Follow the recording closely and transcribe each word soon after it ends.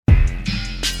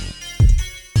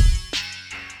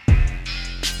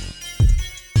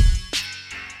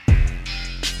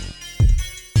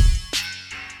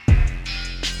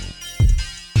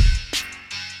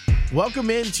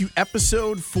Welcome into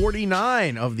episode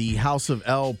 49 of the House of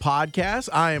L podcast.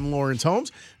 I am Lawrence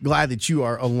Holmes. Glad that you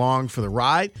are along for the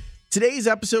ride. Today's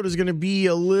episode is going to be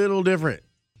a little different.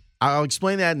 I'll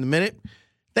explain that in a minute.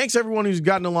 Thanks everyone who's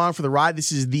gotten along for the ride.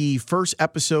 This is the first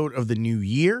episode of the new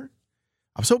year.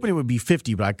 I was hoping it would be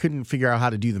 50, but I couldn't figure out how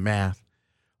to do the math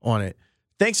on it.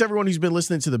 Thanks everyone who's been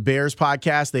listening to the Bears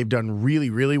podcast. They've done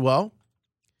really, really well.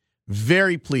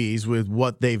 Very pleased with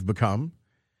what they've become.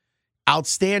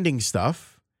 Outstanding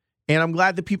stuff. And I'm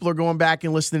glad that people are going back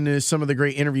and listening to some of the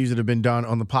great interviews that have been done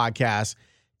on the podcast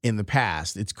in the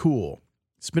past. It's cool.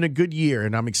 It's been a good year,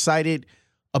 and I'm excited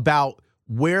about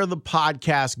where the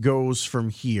podcast goes from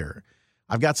here.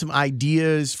 I've got some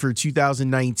ideas for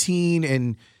 2019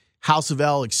 and House of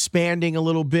L expanding a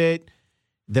little bit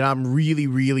that I'm really,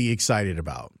 really excited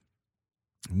about.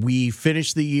 We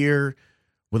finished the year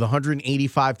with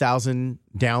 185,000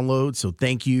 downloads, so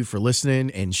thank you for listening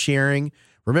and sharing.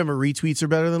 Remember, retweets are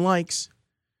better than likes.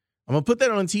 I'm going to put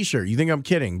that on a t-shirt. You think I'm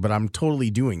kidding, but I'm totally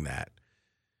doing that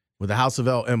with the House of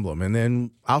L emblem, and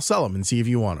then I'll sell them and see if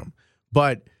you want them.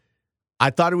 But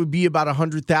I thought it would be about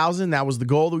 100,000. That was the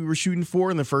goal that we were shooting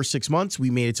for in the first 6 months.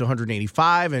 We made it to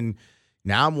 185, and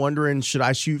now I'm wondering, should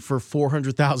I shoot for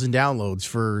 400,000 downloads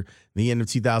for the end of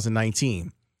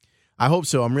 2019? I hope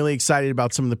so. I'm really excited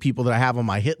about some of the people that I have on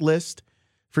my hit list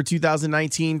for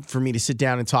 2019 for me to sit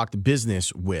down and talk the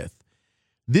business with.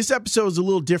 This episode is a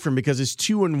little different because it's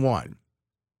 2-in-1.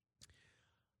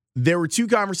 There were two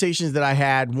conversations that I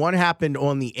had. One happened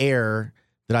on the air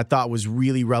that I thought was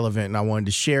really relevant, and I wanted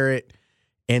to share it.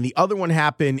 And the other one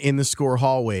happened in the Score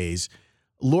hallways.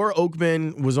 Laura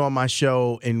Oakman was on my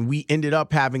show, and we ended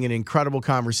up having an incredible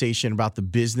conversation about the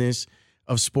business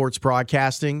of sports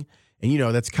broadcasting. And, you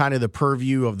know, that's kind of the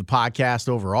purview of the podcast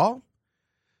overall.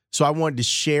 So I wanted to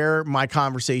share my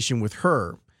conversation with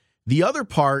her. The other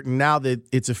part, now that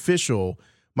it's official,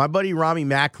 my buddy Rami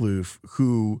Makhlouf,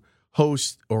 who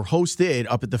hosted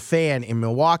up at the Fan in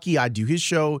Milwaukee. I do his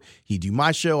show. He do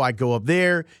my show. I go up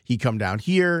there. He come down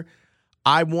here.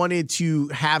 I wanted to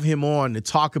have him on to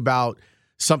talk about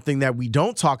something that we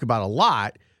don't talk about a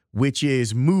lot, which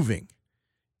is moving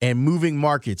and moving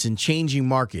markets and changing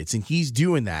markets. And he's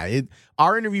doing that.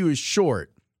 Our interview is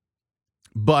short,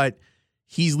 but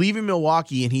he's leaving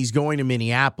Milwaukee and he's going to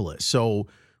Minneapolis. So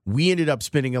we ended up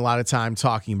spending a lot of time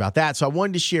talking about that. So I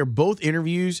wanted to share both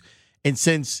interviews. And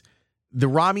since the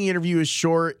Rami interview is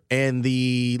short and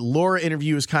the Laura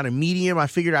interview is kind of medium, I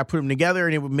figured I'd put them together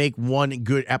and it would make one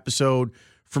good episode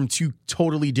from two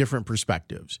totally different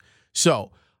perspectives.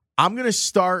 So I'm going to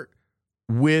start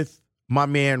with my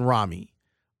man Rami.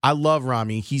 I love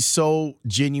Rami. He's so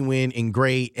genuine and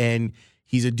great, and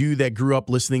he's a dude that grew up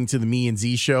listening to the Me and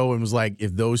Z show and was like,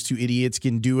 if those two idiots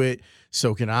can do it,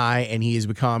 so can I, and he has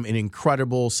become an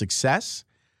incredible success.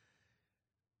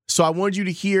 So I wanted you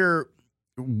to hear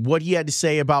what he had to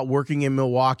say about working in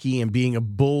Milwaukee and being a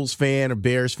Bulls fan, a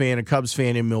Bears fan, a Cubs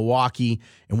fan in Milwaukee,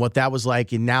 and what that was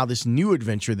like, and now this new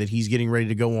adventure that he's getting ready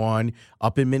to go on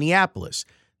up in Minneapolis.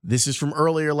 This is from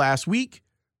earlier last week,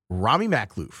 Rami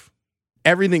Makhlouf.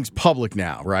 Everything's public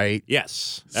now, right?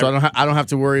 Yes. So I don't have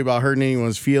to worry about hurting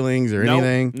anyone's feelings or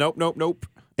anything? Nope.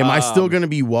 Am I still going to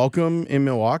be welcome in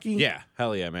Milwaukee? Yeah.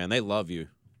 Hell yeah, man. They love you.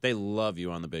 They love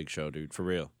you on the big show, dude. For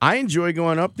real. I enjoy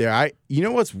going up there. You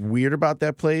know what's weird about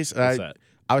that place? What's that?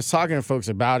 I was talking to folks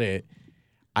about it.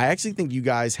 I actually think you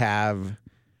guys have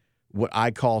what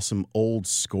I call some old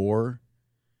Score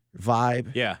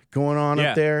vibe going on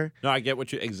up there. No, I get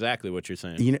exactly what you're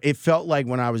saying. You know, it felt like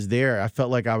when I was there, I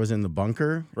felt like I was in the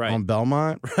bunker on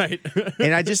Belmont. Right.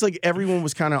 And I just like everyone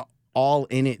was kind of all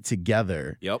in it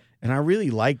together. Yep. And I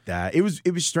really liked that. It was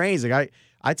strange. Like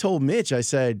I told Mitch, I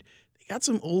said, they got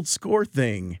some old Score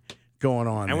thing going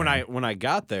on. And there. when I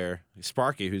got there,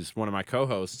 Sparky, who's one of my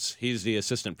co-hosts, he's the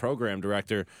assistant program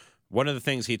director. One of the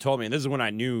things he told me, and this is when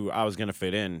I knew I was going to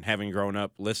fit in, having grown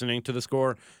up listening to the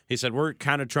Score, he said, we're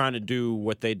kind of trying to do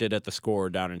what they did at the Score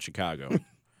down in Chicago.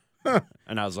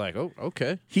 And I was like, oh,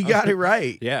 okay. He got it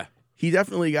right. Yeah. He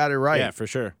definitely got it right. Yeah, for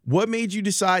sure. What made you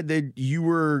decide that you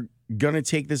were going to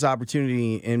take this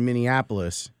opportunity in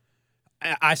Minneapolis?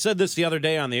 I said this the other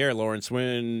day on the air, Lawrence,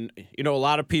 when, you know, a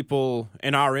lot of people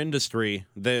in our industry,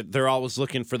 they're always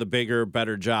looking for the bigger,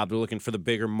 better job. They're looking for the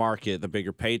bigger market, the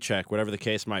bigger paycheck, whatever the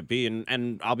case might be.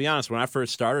 And I'll be honest, when I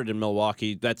first started in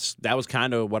Milwaukee, that was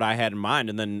kind of what I had in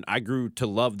mind. And then I grew to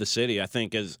love the city. I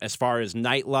think as far as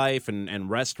nightlife and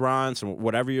restaurants and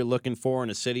whatever you're looking for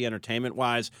in a city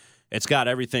entertainment-wise, it's got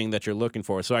everything that you're looking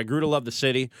for. So I grew to love the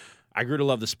city. I grew to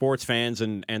love the sports fans,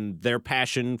 and their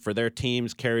passion for their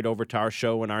teams carried over to our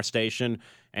show and our station.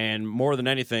 And more than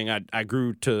anything, I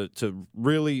grew to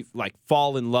really like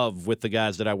fall in love with the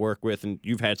guys that I work with. And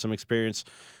you've had some experience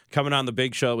coming on the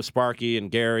big show with Sparky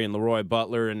and Gary and Leroy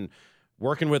Butler, and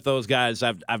working with those guys.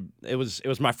 It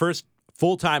was my first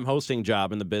full-time hosting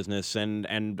job in the business,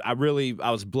 and I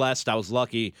was blessed. I was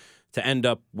lucky to end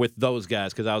up with those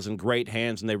guys because I was in great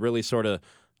hands, and they really sort of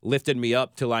lifted me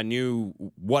up till I knew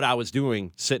what I was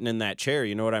doing sitting in that chair.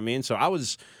 You know what I mean? So I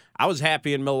was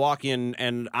happy in Milwaukee,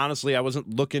 and honestly, I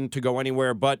wasn't looking to go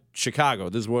anywhere but Chicago.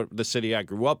 This is what the city I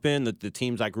grew up in, the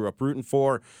teams I grew up rooting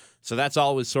for. So that's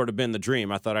always sort of been the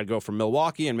dream. I thought I'd go from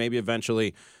Milwaukee, and maybe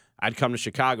eventually I'd come to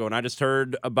Chicago. And I just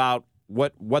heard about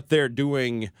what they're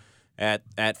doing at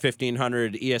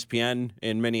 1500 ESPN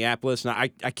in Minneapolis. Now, I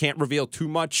can't reveal too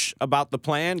much about the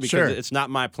plan because It's not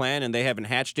my plan, and they haven't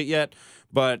hatched it yet.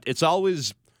 But it's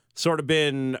always sort of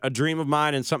been a dream of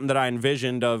mine and something that I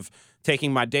envisioned of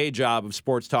taking my day job of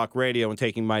sports talk radio and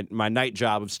taking my night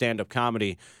job of stand-up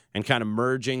comedy and kind of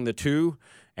merging the two.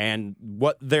 And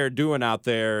what they're doing out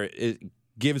there, it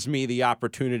gives me the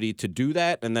opportunity to do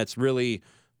that, and that's really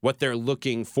what they're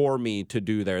looking for me to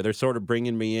do there. They're sort of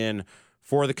bringing me in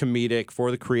for the comedic,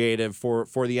 for the creative, for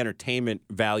the entertainment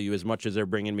value as much as they're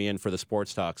bringing me in for the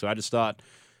sports talk. So I just thought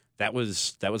that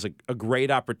was a great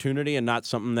opportunity and not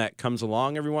something that comes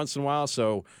along every once in a while.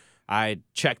 So I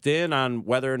checked in on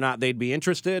whether or not they'd be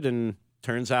interested, and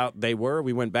turns out they were.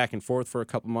 We went back and forth for a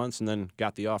couple months and then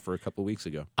got the offer a couple weeks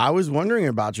ago. I was wondering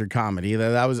about your comedy.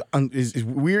 That was as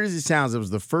weird as it sounds. It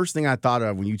was the first thing I thought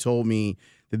of when you told me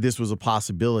that this was a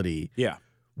possibility. Yeah.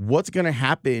 What's going to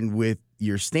happen with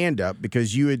your stand-up?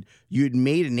 Because you had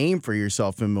made a name for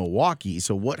yourself in Milwaukee.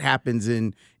 So what happens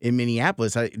in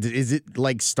Minneapolis? Is it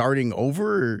like starting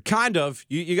over? Or? Kind of.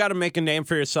 You got to make a name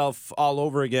for yourself all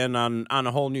over again on a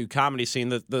whole new comedy scene.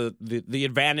 The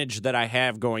advantage that I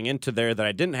have going into there that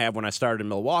I didn't have when I started in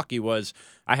Milwaukee was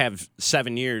I have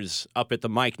 7 years up at the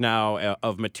mic now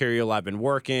of material I've been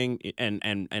working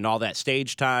and all that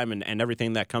stage time and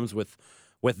everything that comes with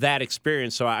that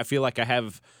experience. So I feel like I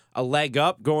have a leg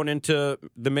up going into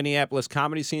the Minneapolis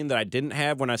comedy scene that I didn't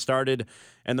have when I started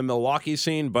in the Milwaukee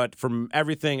scene. But from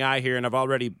everything I hear, and I've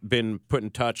already been put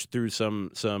in touch through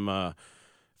some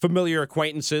familiar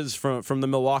acquaintances from the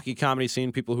Milwaukee comedy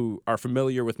scene, people who are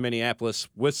familiar with Minneapolis,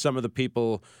 with some of the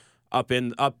people up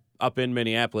in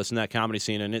Minneapolis in that comedy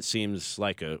scene, and it seems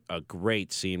like a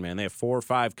great scene, man. They have 4 or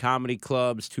 5 comedy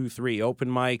clubs, 2-3 open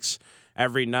mics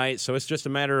every night. So it's just a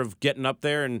matter of getting up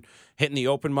there and hitting the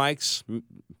open mics,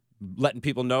 letting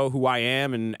people know who I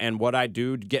am and what I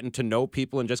do, getting to know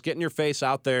people and just getting your face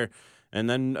out there. And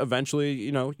then eventually,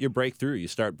 you break through. You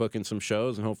start booking some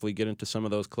shows and hopefully get into some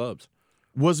of those clubs.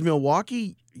 Was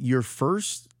Milwaukee your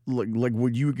first, like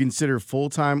would you consider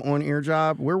full-time on-air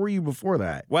job? Where were you before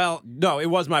that? Well, no, it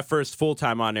was my first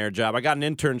full-time on-air job. I got an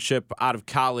internship out of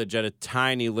college at a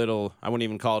tiny little, I wouldn't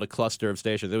even call it a cluster of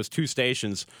stations. There was 2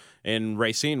 stations in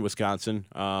Racine, Wisconsin.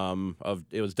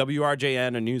 It was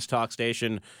WRJN, a news talk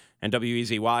station, and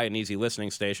WEZY, an easy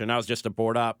listening station. I was just a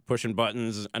board op, pushing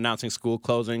buttons, announcing school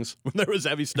closings when there was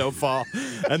heavy snowfall.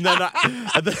 and then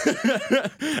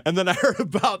I heard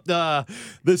about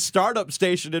this startup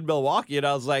station in Milwaukee, and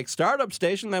I was like, startup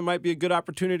station? That might be a good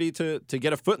opportunity to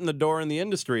get a foot in the door in the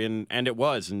industry, and it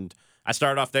was. And I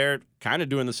started off there kind of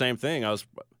doing the same thing. I was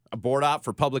a board op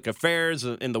for public affairs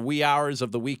in the wee hours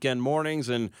of the weekend mornings,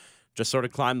 and just sort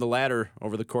of climbed the ladder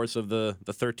over the course of the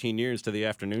 13 years to the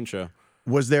afternoon show.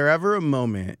 Was there ever a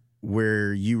moment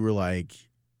where you were like,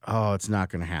 oh, it's not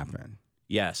going to happen?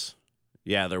 Yes.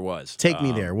 Yeah, there was. Take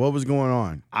me there. What was going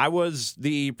on? I was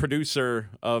the producer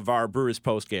of our Brewers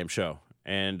postgame show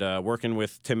and working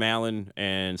with Tim Allen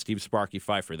and Steve Sparky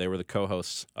Pfeiffer. They were the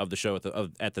co-hosts of the show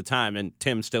at the time, and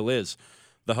Tim still is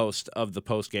the host of the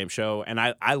postgame show. And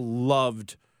I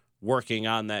loved working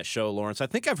on that show, Lawrence. I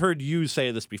think I've heard you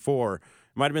say this before. It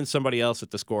might have been somebody else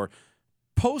at the Score.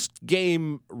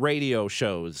 Post-game radio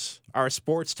shows are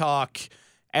sports talk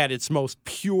at its most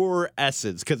pure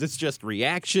essence because it's just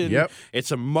reaction,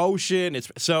 it's emotion, it's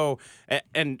so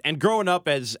and growing up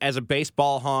as a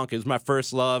baseball honk is my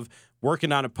first love.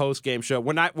 Working on a post-game show,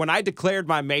 when I declared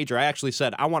my major, I actually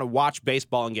said I want to watch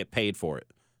baseball and get paid for it.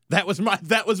 That was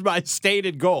my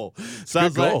stated goal. So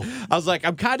I was like,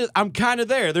 I'm kind of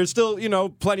there. There's still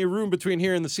plenty of room between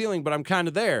here and the ceiling, but I'm kind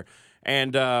of there.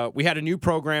 And we had a new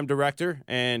program director,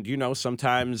 and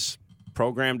sometimes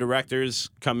program directors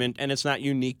come in, and it's not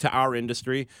unique to our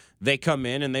industry. They come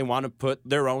in and they want to put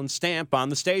their own stamp on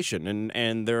the station,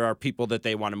 and there are people that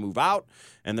they want to move out,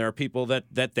 and there are people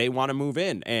that they want to move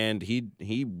in. And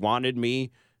he wanted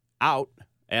me out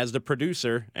as the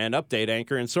producer and update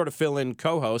anchor and sort of fill in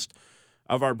co-host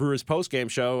of our Brewers postgame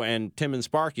show. And Tim and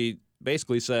Sparky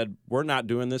basically said, we're not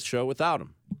doing this show without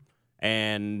him.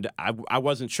 And I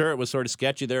wasn't sure. It was sort of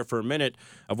sketchy there for a minute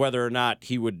of whether or not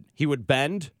he would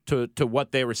bend to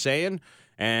what they were saying.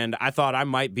 And I thought I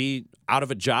might be out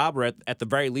of a job, or at the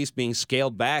very least being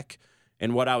scaled back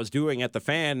in what I was doing at the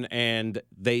Fan. And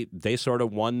they sort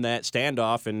of won that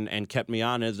standoff and kept me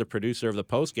on as the producer of the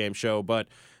postgame show. But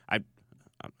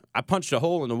I punched a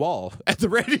hole in the wall at the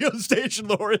radio station,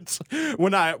 Lawrence,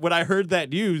 when I heard that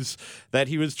news that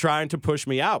he was trying to push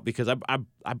me out, because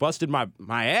I busted my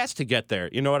ass to get there.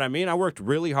 You know what I mean? I worked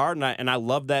really hard, and I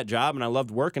loved that job, and I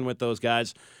loved working with those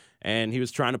guys. And he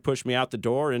was trying to push me out the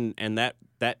door, and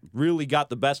that really got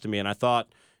the best of me. And I thought,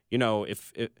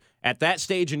 if at that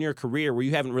stage in your career where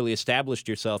you haven't really established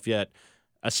yourself yet,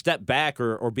 a step back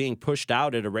or being pushed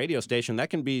out at a radio station, that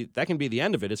can be the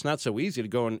end of it. It's not so easy to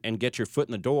go and get your foot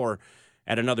in the door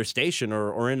at another station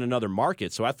or in another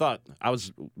market. So I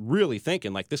was really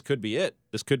thinking, like, this could be it.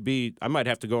 This could be, I might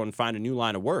have to go and find a new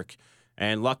line of work.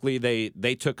 And luckily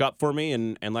they took up for me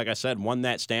and like I said, won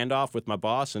that standoff with my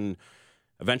boss, and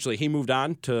eventually he moved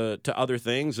on to other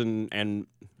things, and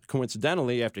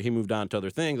coincidentally, after he moved on to other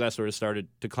things, I sort of started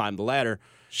to climb the ladder.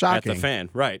 Shocking. At the Fan,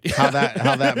 right? how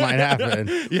that might happen.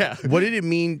 Yeah. What did it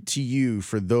mean to you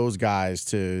for those guys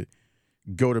to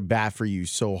go to bat for you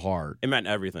so hard? It meant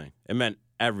everything. It meant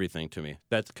everything to me.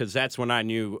 That's when I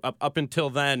knew. Up until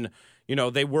then,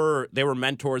 they were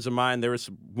mentors of mine. There was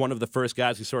one of the first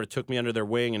guys who sort of took me under their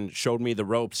wing and showed me the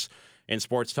ropes in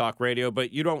sports talk radio.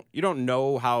 But you don't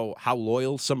know how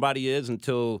loyal somebody is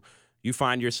until you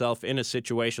find yourself in a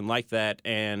situation like that.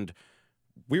 And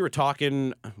we were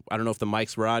talking, I don't know if the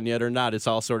mics were on yet or not. It's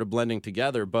all sort of blending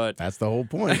together, but that's the whole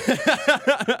point.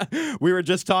 We were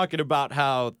just talking about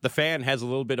how the Fan has a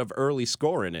little bit of early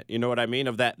score in it. You know what I mean?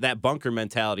 Of that bunker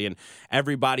mentality and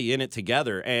everybody in it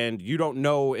together. And you don't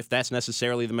know if that's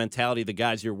necessarily the mentality the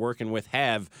guys you're working with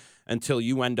have until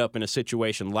you end up in a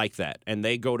situation like that. And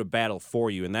they go to battle for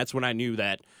you. And that's when I knew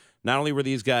that not only were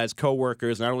these guys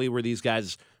coworkers, not only were these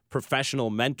guys professional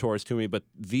mentors to me, but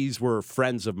these were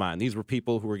friends of mine. These were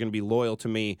people who were going to be loyal to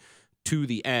me to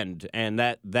the end, and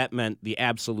that meant the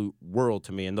absolute world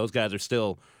to me. And those guys are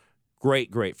still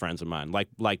great friends of mine,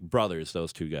 like brothers,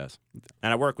 those two guys.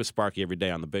 And I work with Sparky every day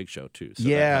on the Big Show too. So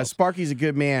yeah, Sparky's a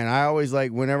good man. I always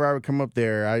whenever I would come up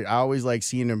there, I always like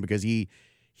seeing him because he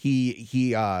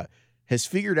has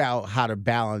figured out how to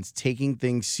balance taking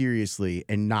things seriously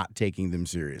and not taking them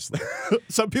seriously.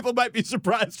 Some people might be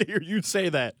surprised to hear you say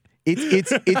that.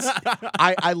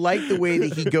 I like the way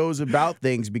that he goes about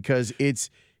things, because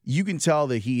you can tell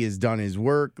that he has done his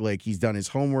work, like he's done his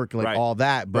homework, like all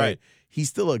that, but he's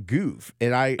still a goof.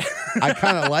 And I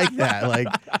kind of like that. Like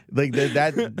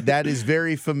that is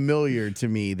very familiar to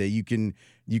me, that you can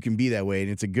be that way,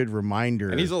 and it's a good reminder.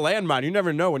 And he's a landmine. You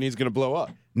never know when he's going to blow up.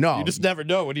 No. You just never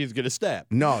know when he's going to snap.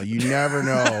 No, you never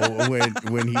know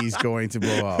when he's going to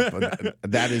blow up.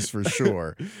 That is for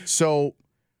sure. So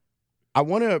I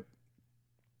want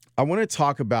to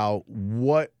talk about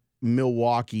what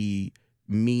Milwaukee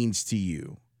means to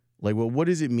you. Like, what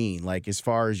does it mean? Like, as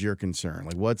far as you're concerned,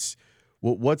 like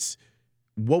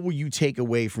what will you take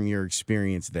away from your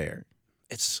experience there?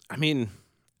 It's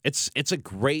a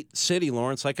great city,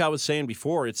 Lawrence. Like I was saying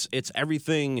before, it's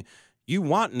everything you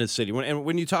want in a city.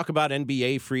 When you talk about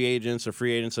NBA free agents or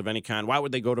free agents of any kind, why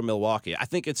would they go to Milwaukee? I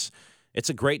think it's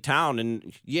a great town,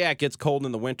 and yeah, it gets cold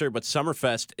in the winter, but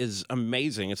Summerfest is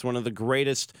amazing. It's one of the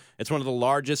greatest, it's one of the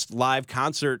largest live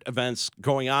concert events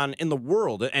going on in the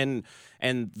world, and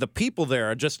the people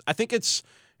there are just, I think it's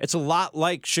a lot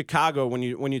like Chicago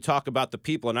when you talk about the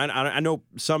people, and I know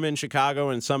some in Chicago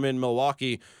and some in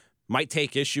Milwaukee might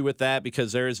take issue with that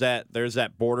because there's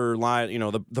that border line,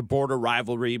 the border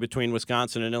rivalry between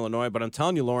Wisconsin and Illinois. But I'm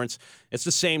telling you, Lawrence, it's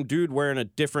the same dude wearing a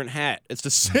different hat. It's the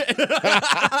same.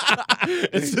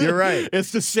 You're right.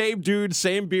 It's the same dude,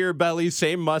 same beer belly,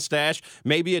 same mustache,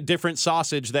 maybe a different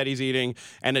sausage that he's eating,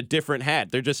 and a different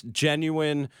hat. They're just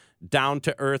genuine,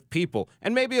 down-to-earth people,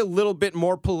 and maybe a little bit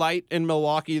more polite in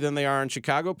Milwaukee than they are in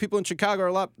Chicago. People in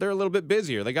Chicago they're a little bit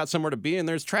busier. They got somewhere to be, and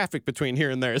there's traffic between here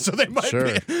and there, so they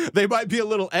might be a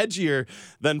little edgier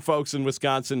than folks in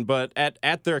Wisconsin. But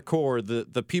at their core,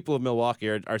 the people of Milwaukee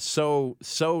are so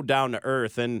down to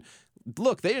earth. And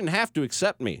look, they didn't have to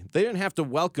accept me. They didn't have to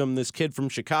welcome this kid from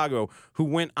Chicago who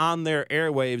went on their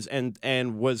airwaves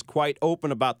and was quite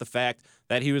open about the fact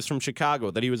that he was from Chicago,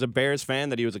 that he was a Bears fan,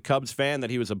 that he was a Cubs fan, that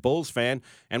he was a Bulls fan,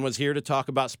 and was here to talk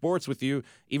about sports with you,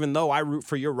 even though I root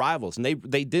for your rivals. And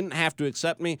they didn't have to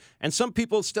accept me, and some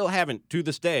people still haven't to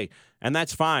this day, and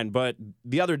that's fine. But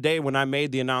the other day when I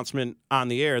made the announcement on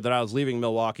the air that I was leaving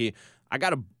Milwaukee, I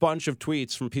got a bunch of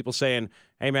tweets from people saying,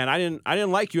 "Hey man, I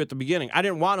didn't like you at the beginning. I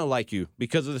didn't want to like you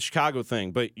because of the Chicago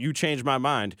thing, but you changed my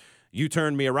mind. You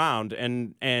turned me around."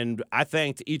 And I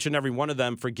thanked each and every one of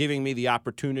them for giving me the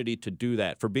opportunity to do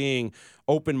that, for being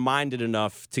open-minded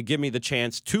enough to give me the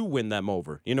chance to win them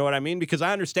over. You know what I mean? Because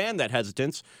I understand that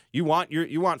hesitance. You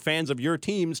want fans of your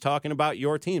teams talking about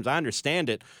your teams. I understand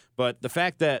it, but the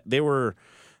fact that they were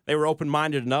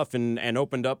open-minded enough and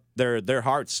opened up their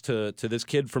hearts to this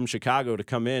kid from Chicago to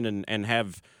come in and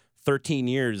have 13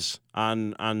 years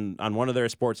on one of their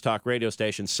sports talk radio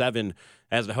stations, 7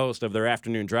 as the host of their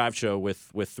afternoon drive show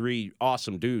with 3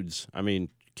 awesome dudes. I mean,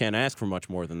 can't ask for much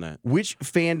more than that. Which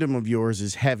fandom of yours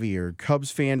is heavier,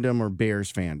 Cubs fandom or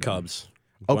Bears fandom? Cubs.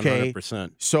 Okay.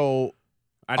 100%. So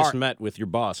I just met with your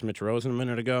boss, Mitch Rosen, a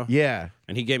minute ago. Yeah.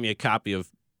 And he gave me a copy of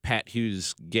Pat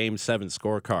Hughes' Game 7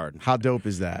 scorecard. How dope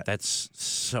is that? That's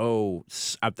so...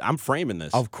 I'm framing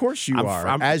this. Of course you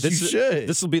are, as you should.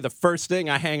 This will be the first thing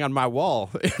I hang on my wall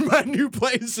in my new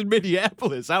place in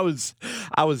Minneapolis. I was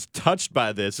touched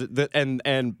by this,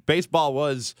 and baseball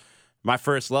was my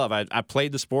first love. I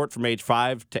played the sport from age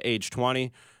 5 to age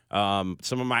 20. Some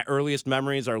of my earliest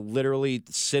memories are literally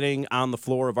sitting on the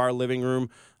floor of our living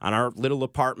room on our little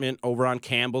apartment over on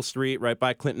Campbell Street, right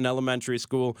by Clinton Elementary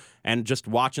School, and just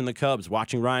watching the Cubs,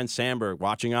 watching Ryan Sandberg,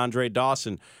 watching Andre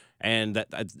Dawson. And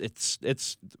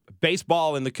it's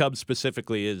baseball and the Cubs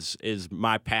specifically is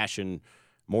my passion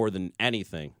more than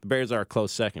anything. The Bears are a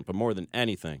close second, but more than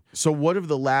anything. So what have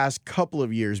the last couple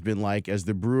of years been like as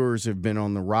the Brewers have been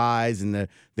on the rise and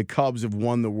the Cubs have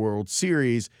won the World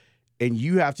Series, and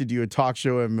you have to do a talk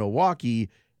show in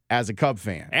Milwaukee as a Cub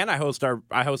fan? And I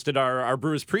hosted our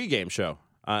Brewers pregame show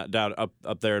down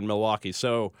up there in Milwaukee.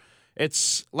 So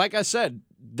it's like I said,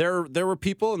 there were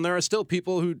people, and there are still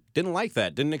people who didn't like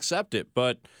that, didn't accept it.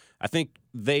 But I think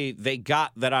they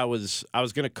got that I was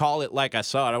going to call it like I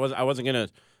saw it. I wasn't going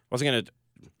to.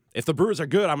 If the Brewers are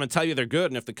good, I'm going to tell you they're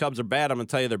good, and if the Cubs are bad, I'm going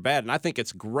to tell you they're bad. And I think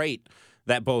it's great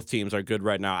that both teams are good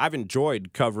right now. I've enjoyed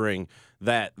covering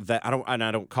that I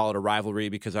don't call it a rivalry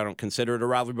because I don't consider it a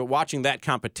rivalry, but watching that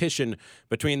competition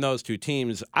between those two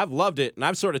teams, I've loved it, and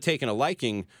I've sort of taken a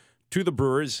liking to the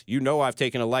Brewers. You know, I've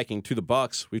taken a liking to the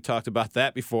Bucks. We've talked about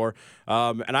that before.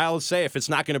 And I always say, if it's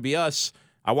not going to be us,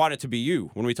 I want it to be you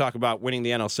when we talk about winning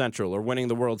the NL Central or winning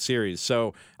the World Series.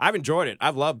 So I've enjoyed it.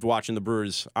 I've loved watching the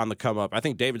Brewers on the come up. I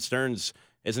think David Stearns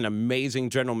is an amazing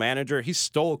general manager. He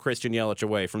stole Christian Yelich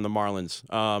away from the Marlins.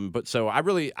 But so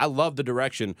I love the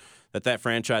direction that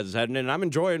franchise is heading in, and I'm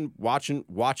enjoying watching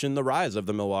the rise of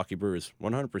the Milwaukee Brewers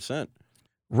 100%.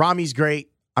 Rami's great.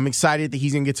 I'm excited that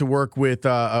he's going to get to work with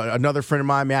another friend of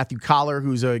mine, Matthew Collar,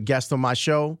 who's a guest on my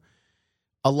show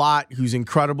a lot, who's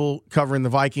incredible covering the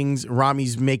Vikings.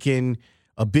 Rami's making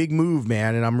a big move,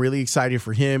 man, and I'm really excited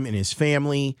for him and his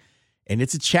family. And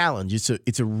it's a challenge.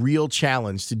 It's a real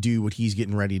challenge to do what he's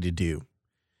getting ready to do.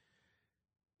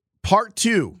 Part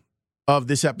 2 of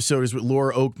this episode is with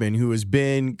Laura Okmin, who has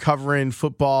been covering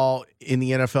football in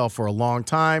the NFL for a long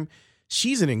time.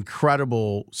 She's an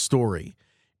incredible story.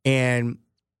 And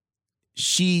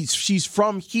she's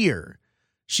from here.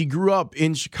 She grew up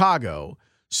in Chicago.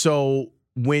 So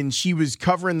when she was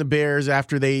covering the Bears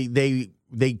after they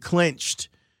clinched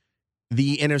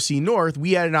the NFC North,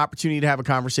 we had an opportunity to have a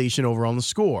conversation over on The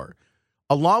Score.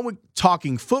 Along with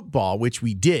talking football, which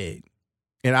we did,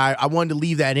 and I wanted to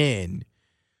leave that in,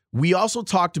 we also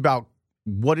talked about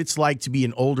what it's like to be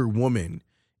an older woman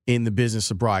in the business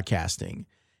of broadcasting.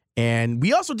 And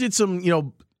we also did some,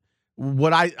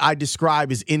 what I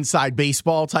describe as inside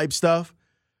baseball type stuff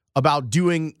about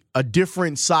doing a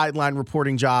different sideline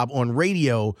reporting job on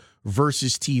radio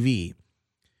versus TV.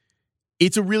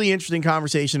 It's a really interesting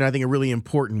conversation, and I think a really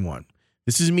important one.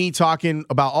 This is me talking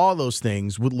about all those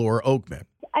things with Laura Okmin.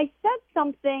 I said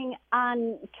something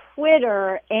on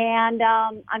Twitter, and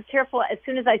I'm careful. As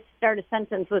soon as I start a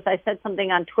sentence with I said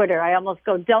something on Twitter, I almost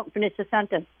go, don't finish the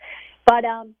sentence. But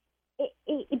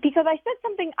because I said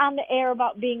something on the air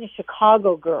about being a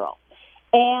Chicago girl,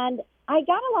 and I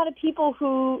got a lot of people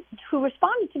who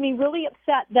responded to me really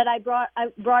upset that I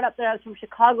brought up that I was from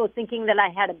Chicago, thinking that I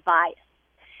had a bias.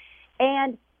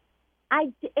 And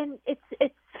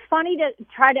it's funny to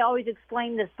try to always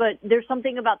explain this, but there's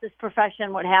something about this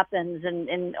profession, what happens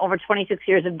in over 26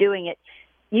 years of doing it.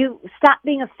 you stop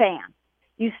being a fan.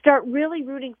 You start really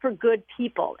rooting for good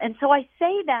people. And so I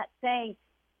say that saying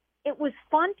it was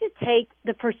fun to take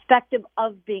the perspective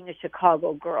of being a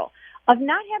Chicago girl, of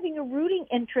not having a rooting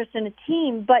interest in a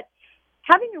team, but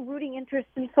having a rooting interest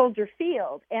in Soldier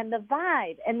Field and the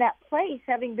vibe and that place,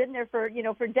 having been there for,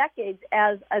 for decades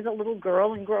as a little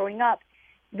girl and growing up,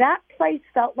 that place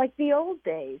felt like the old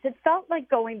days. It felt like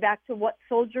going back to what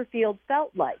Soldier Field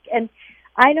felt like. And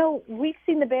I know we've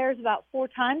seen the Bears about 4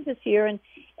 times this year,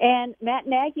 and Matt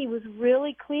Nagy was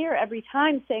really clear every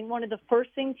time, saying one of the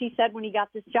first things he said when he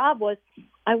got this job was,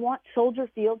 I want Soldier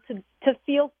Field to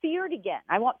feel feared again.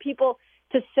 I want people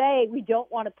to say we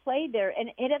don't want to play there. And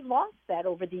it had lost that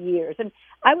over the years. And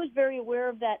I was very aware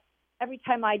of that every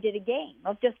time I did a game,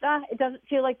 of just, it doesn't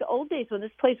feel like the old days when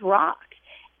this place rocked.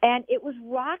 And it was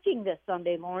rocking this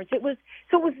Sunday, Lawrence. It was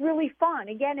really fun.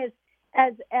 Again,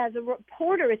 as a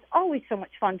reporter, it's always so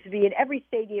much fun to be in every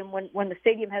stadium when the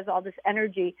stadium has all this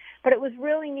energy. But it was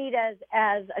really neat as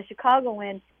a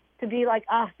Chicagoan to be like,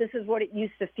 this is what it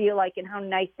used to feel like, and how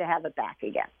nice to have it back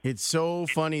again. It's so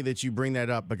funny that you bring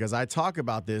that up, because I talk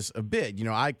about this a bit.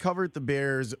 I covered the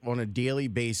Bears on a daily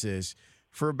basis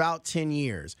for about 10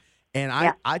 years. And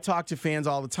I talk to fans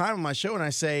all the time on my show, and I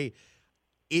say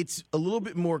it's a little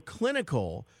bit more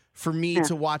clinical for me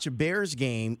to watch a Bears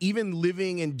game, even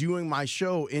living and doing my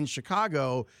show in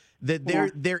Chicago, that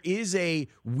there is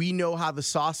we know how the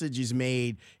sausage is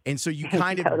made, and so you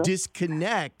kind of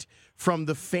disconnect from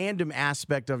the fandom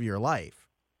aspect of your life.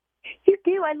 You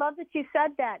do. I love that you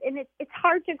said that. And it's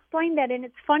hard to explain that. And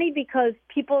it's funny because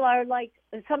people are like,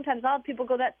 sometimes a lot of people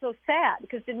go, that's so sad,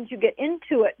 because didn't you get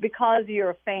into it because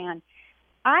you're a fan?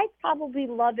 I probably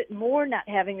love it more not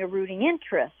having a rooting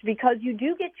interest, because you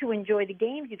do get to enjoy the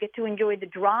games. You get to enjoy the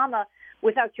drama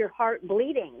without your heart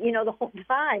bleeding, the whole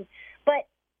time. But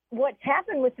what's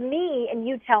happened with me, and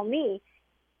you tell me,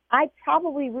 I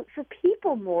probably root for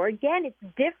people more. Again,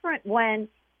 it's different when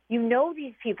you know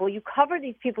these people, you cover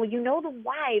these people, you know the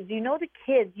wives, you know the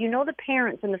kids, you know the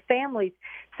parents and the families.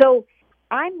 So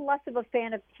I'm less of a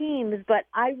fan of teams, but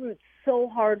I root so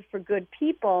hard for good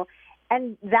people.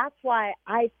 And that's why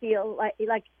I feel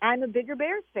like I'm a bigger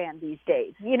Bears fan these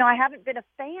days. I haven't been a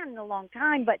fan in a long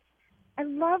time, but I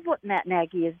love what Matt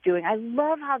Nagy is doing. I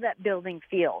love how that building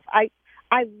feels. I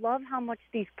love how much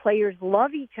these players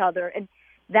love each other, and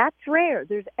that's rare.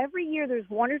 Every year there's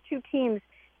 1 or 2 teams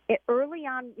early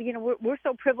on. We're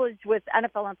so privileged with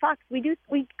NFL on Fox.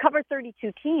 We cover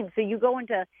 32 teams, so you go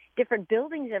into different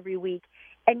buildings every week,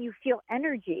 and you feel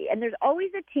energy. And there's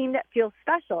always a team that feels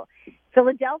special.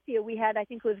 Philadelphia, we had, I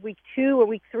think it was week 2 or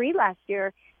week 3 last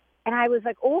year, and I was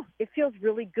like, oh, it feels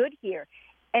really good here.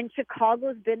 And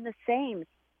Chicago's been the same.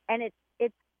 And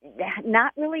it's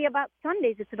not really about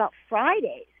Sundays. It's about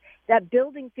Fridays. That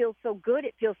building feels so good.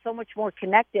 It feels so much more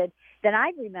connected than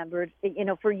I've remembered,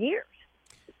 for years.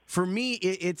 For me,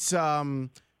 it's I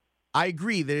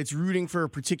agree that it's rooting for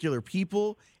particular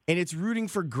people, and it's rooting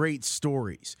for great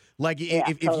stories. Like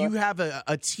if you have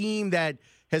a team that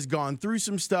has gone through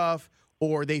some stuff,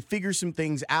 or they figure some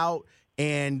things out,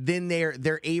 and then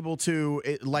they're able to,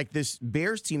 like this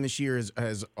Bears team this year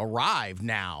has arrived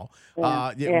now.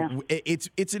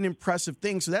 It's an impressive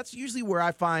thing. So that's usually where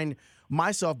I find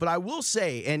myself. But I will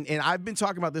say, and I've been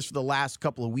talking about this for the last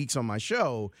couple of weeks on my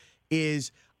show,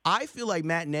 is I feel like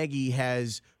Matt Nagy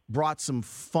has brought some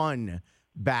fun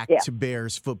back to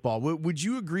Bears football. Would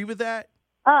you agree with that?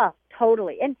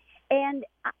 Totally. And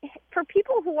for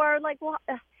people who are like, well,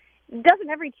 doesn't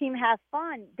every team have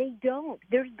fun? They don't.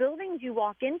 There's buildings you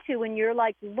walk into and you're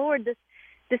like, Lord,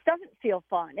 this doesn't feel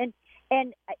fun.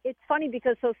 And it's funny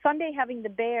because Sunday having the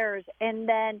Bears and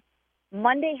then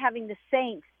Monday having the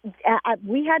Saints,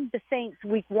 we had the Saints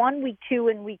week 1, week 2,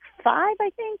 and week 5, I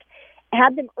think.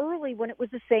 Had them early when it was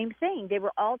the same thing. They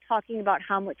were all talking about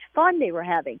how much fun they were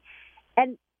having.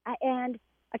 And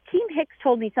Akeem Hicks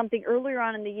told me something earlier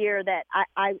on in the year that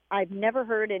I've never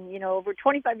heard, and over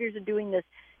 25 years of doing this,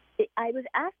 I was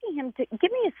asking him to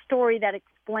give me a story that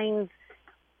explains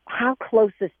how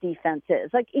close this defense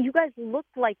is. Like, you guys look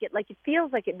like it, like it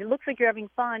feels like it. It looks like you're having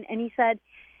fun. And he said,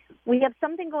 we have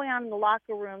something going on in the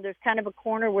locker room. There's kind of a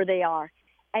corner where they are.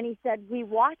 And he said, we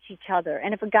watch each other.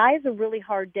 And if a guy has a really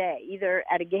hard day, either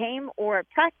at a game or at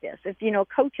practice, if,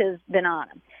 coach has been on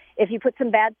him, if he put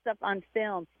some bad stuff on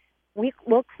film,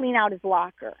 we'll clean out his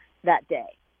locker that day.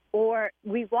 Or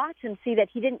we watch and see that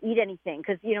he didn't eat anything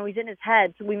because, he's in his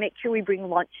head, so we make sure we bring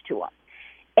lunch to him.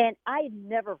 And I had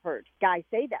never heard guys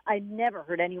say that. I never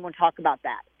heard anyone talk about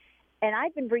that. And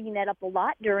I've been bringing that up a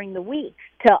lot during the week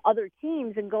to other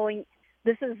teams and going,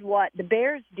 this is what the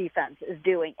Bears defense is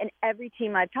doing. And every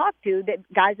team I've talked to,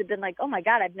 that guys have been like, oh my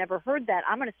God, I've never heard that.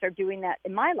 I'm going to start doing that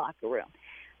in my locker room.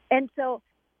 And so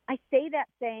I say that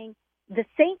saying the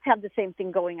Saints have the same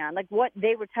thing going on. Like what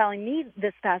they were telling me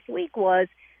this past week was,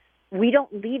 we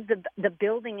don't leave the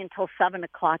building until 7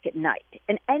 o'clock at night.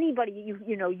 And anybody,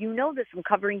 you know this from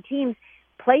covering teams,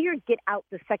 players get out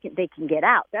the second they can get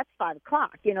out. That's 5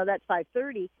 o'clock, that's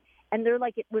 5:30. And they're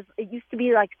like, it used to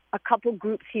be like a couple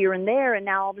groups here and there. And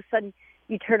now all of a sudden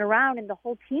you turn around and the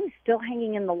whole team's still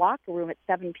hanging in the locker room at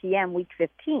 7 p.m. week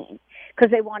 15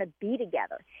 because they want to be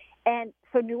together. And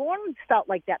so New Orleans felt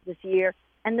like that this year.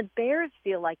 And the Bears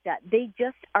feel like that. They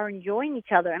just are enjoying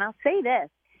each other. And I'll say this,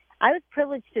 I was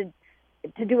privileged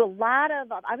to do a lot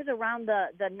of, I was around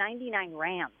the 99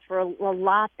 Rams for a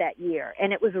lot that year,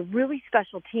 and it was a really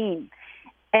special team.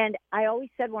 And I always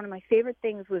said one of my favorite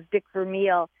things was Dick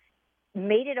Vermeil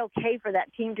made it okay for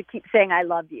that team to keep saying, I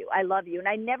love you, I love you. And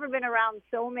I'd never been around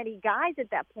so many guys at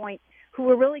that point who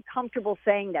were really comfortable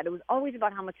saying that. It was always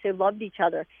about how much they loved each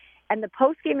other. And the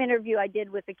post-game interview I did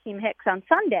with Akeem Hicks on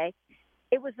Sunday,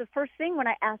 it was the first thing when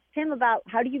I asked him about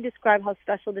how do you describe how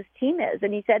special this team is.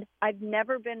 And he said, I've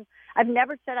never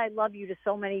said I love you to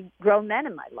so many grown men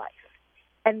in my life.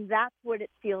 And that's what it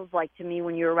feels like to me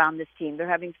when you're around this team. They're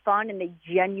having fun and they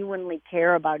genuinely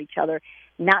care about each other,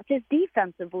 not just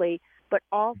defensively, but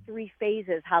all three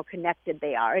phases, how connected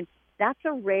they are. And that's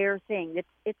a rare thing.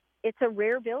 It's a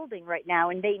rare building right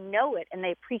now, and they know it and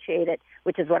they appreciate it,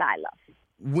 which is what I love.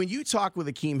 When you talk with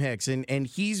Akeem Hicks, and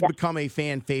he's become a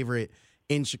fan favorite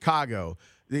in Chicago,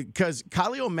 because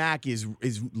Khalil Mack is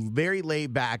very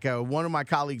laid back. One of my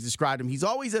colleagues described him. He's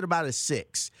always at about a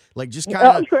 6, like just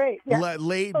kind of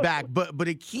laid back. But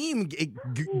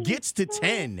Akeem gets to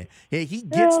 10. He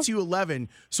gets to 11.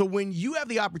 So when you have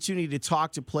the opportunity to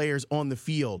talk to players on the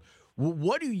field,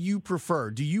 what do you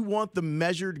prefer? Do you want the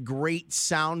measured, great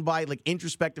soundbite, like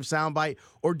introspective soundbite,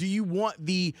 or do you want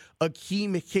the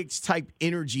Akeem Hicks type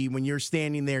energy when you're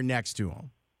standing there next to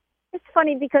him? It's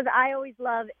funny because I always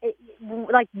love it,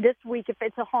 like this week, if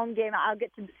it's a home game, I'll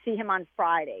get to see him on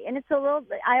Friday. And it's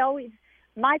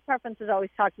my preference is always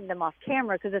talking to them off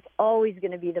camera because it's always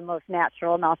going to be the most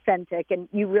natural and authentic. And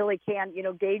you really can,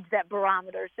 gauge that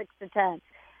barometer 6 to 10.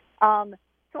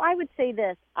 So I would say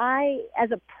this,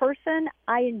 as a person,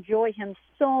 I enjoy him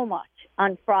so much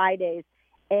on Fridays.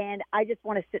 And I just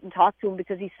want to sit and talk to him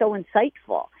because he's so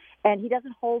insightful. And he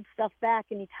doesn't hold stuff back,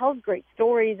 and he tells great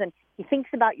stories, and he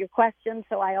thinks about your questions,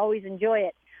 so I always enjoy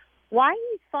it. Why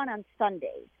he's fun on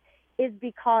Sundays is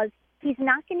because he's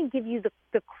not going to give you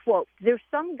the quote. There's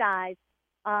some guys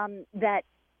that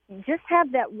just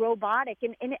have that robotic,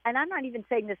 and I'm not even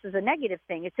saying this is a negative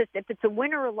thing. It's just if it's a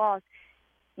win or a loss,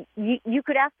 you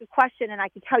could ask a question, and I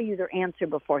could tell you their answer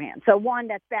beforehand. So, one,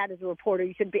 that's bad as a reporter.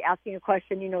 You shouldn't be asking a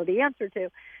question you know the answer to.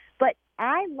 But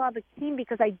I love Akeem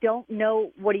because I don't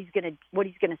know what he's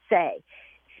gonna say.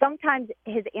 Sometimes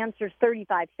his answer's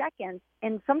 35 seconds,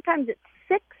 and sometimes it's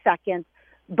 6 seconds,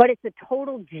 but it's a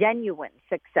total genuine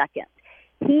 6 seconds.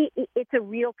 It's a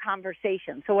real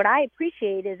conversation. So what I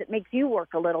appreciate is it makes you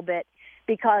work a little bit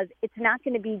because it's not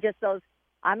going to be just those,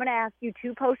 I'm going to ask you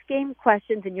 2 post-game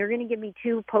questions, and you're going to give me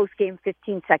 2 post-game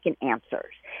 15-second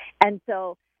answers. And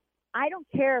so I don't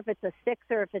care if it's a 6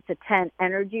 or if it's a 10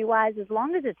 energy-wise, as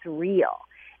long as it's real.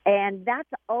 And that's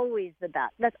always the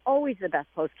best. That's always the best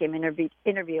post-game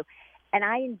interview. And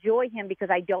I enjoy him because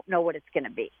I don't know what it's going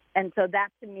to be. And so that,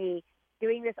 to me,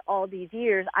 doing this all these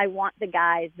years, I want the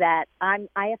guys that I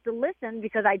have to listen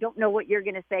because I don't know what you're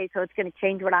going to say, so it's going to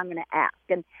change what I'm going to ask.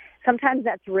 And sometimes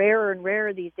that's rarer and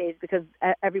rarer these days because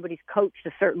everybody's coached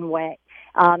a certain way.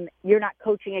 You're not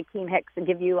coaching Akeem Hicks to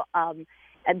give you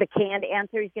the canned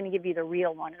answer. He's going to give you the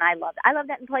real one, and I love that. I love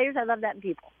that in players. I love that in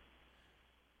people.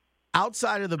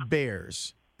 Outside of the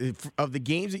Bears, of the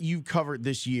games that you've covered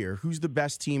this year, who's the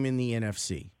best team in the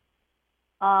NFC?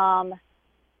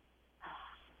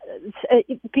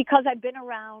 Because I've been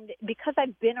around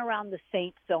the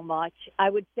Saints so much, I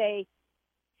would say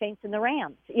Saints and the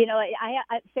Rams.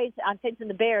 Saints and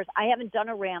the Bears. I haven't done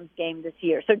a Rams game this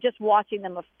year, so just watching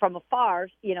them from afar,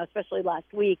 especially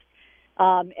last week,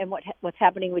 and what's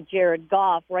happening with Jared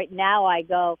Goff right now, I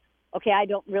go, okay, I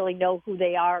don't really know who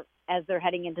they are as they're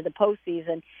heading into the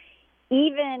postseason.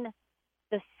 Even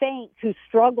the Saints, who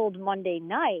struggled Monday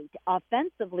night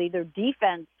offensively, their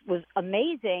defense was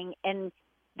amazing, and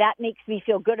that makes me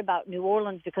feel good about New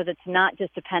Orleans because it's not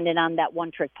just dependent on that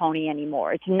one-trick pony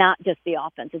anymore. It's not just the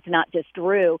offense. It's not just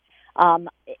Drew.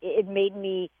 It made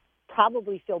me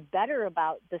probably feel better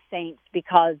about the Saints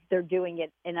because they're doing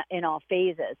it in all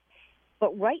phases.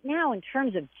 But right now, in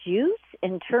terms of juice,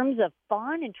 in terms of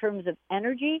fun, in terms of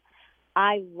energy,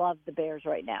 I love the Bears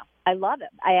right now. I love it.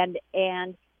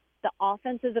 And the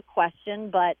offense is a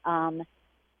question, but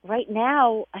right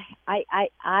now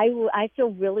I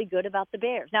feel really good about the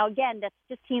Bears. Now, again, that's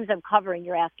just teams I'm covering,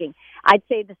 you're asking. I'd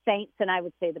say the Saints, and I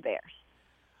would say the Bears.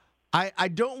 I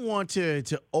don't want to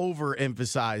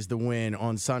overemphasize the win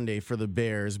on Sunday for the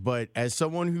Bears, but as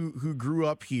someone who grew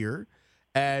up here,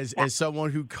 as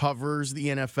someone who covers the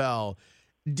NFL,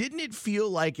 didn't it feel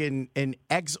like an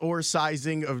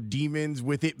exorcising of demons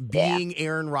with it being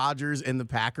Aaron Rodgers and the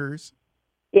Packers?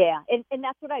 Yeah, and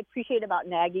that's what I appreciate about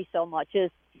Nagy so much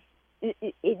is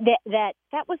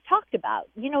that was talked about.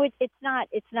 You know, it's not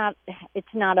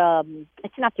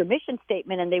their mission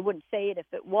statement, and they wouldn't say it if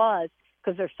it was,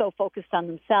 because they're so focused on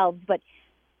themselves. But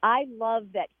I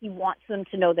love that he wants them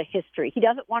to know the history. He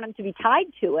doesn't want them to be tied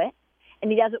to it,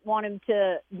 and he doesn't want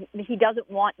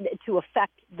it to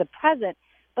affect the present,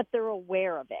 but they're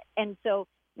aware of it. And so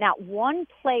now one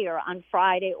player on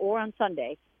Friday or on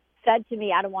Sunday said to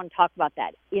me, I don't want to talk about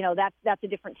that. You know, that's a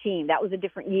different team. That was a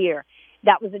different year.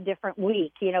 That was a different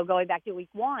week, you know, going back to week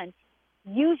one.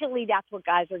 Usually that's what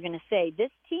guys are going to say. This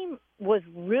team was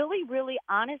really, really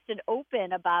honest and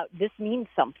open about this means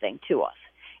something to us.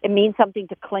 It means something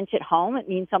to clinch at home. It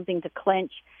means something to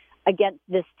clinch against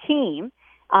this team.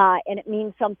 And it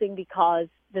means something because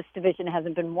this division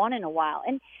hasn't been won in a while.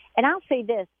 And I'll say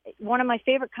this, one of my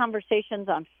favorite conversations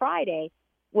on Friday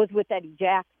was with Eddie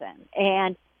Jackson.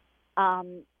 And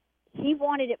he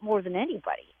wanted it more than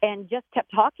anybody and just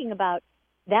kept talking about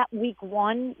that week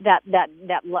one, that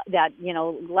you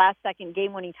know, last second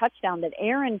game winning touchdown that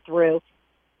Aaron threw.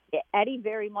 Eddie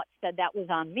very much said that was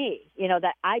on me, you know,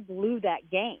 that I blew that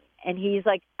game. And he's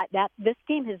like, that this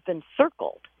game has been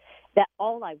circled, that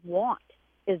all I want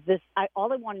is this.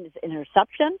 All I want is an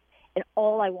interception, and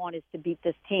all I want is to beat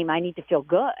this team. I need to feel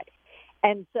good.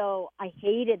 And so I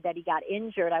hated that he got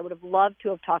injured. I would have loved to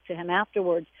have talked to him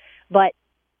afterwards, but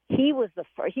he was the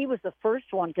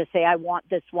first one to say, I want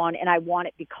this one, and I want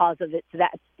it because of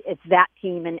it's that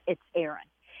team, and it's Aaron.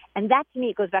 And that, to me,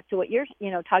 it goes back to what you're,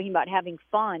 you know, talking about, having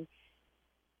fun.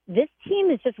 This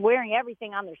team is just wearing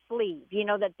everything on their sleeve, you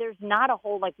know, that there's not a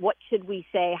whole, like, what should we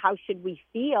say? How should we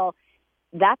feel?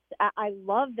 I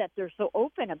love that they're so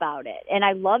open about it. And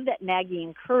I love that Nagy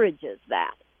encourages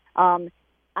that. I'm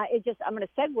going to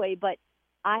segue, but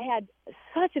I had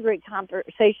such a great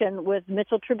conversation with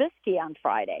Mitchell Trubisky on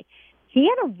Friday. He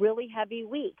had a really heavy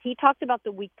week. He talked about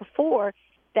the week before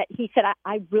that he said,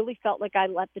 I really felt like I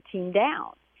let the team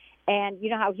down. And you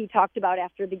know how he talked about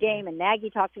after the game, and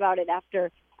Nagy talked about it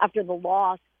after the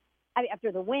loss,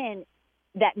 after the win,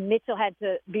 that Mitchell had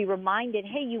to be reminded,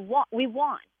 hey, we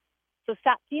won. So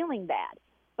stop feeling bad.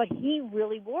 But he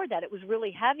really wore that. It was really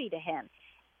heavy to him.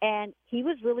 And he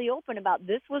was really open about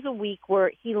this was a week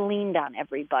where he leaned on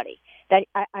everybody. That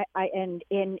it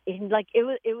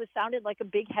was sounded like a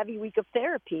big heavy week of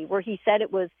therapy, where he said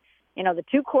it was, you know, the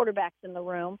two quarterbacks in the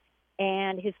room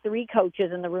and his three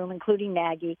coaches in the room, including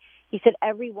Nagy. He said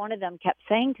every one of them kept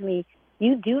saying to me,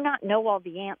 you do not know all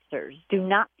the answers. Do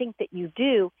not think that you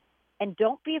do, and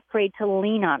don't be afraid to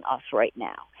lean on us right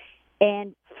now.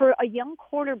 And for a young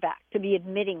quarterback to be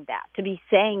admitting that, to be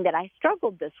saying that I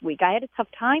struggled this week, I had a tough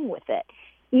time with it,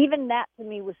 even that to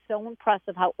me was so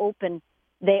impressive how open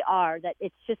they are, that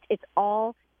it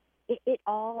all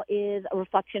is a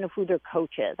reflection of who their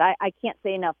coach is. I can't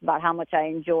say enough about how much I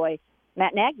enjoy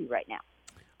Matt Nagy right now.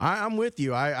 I'm with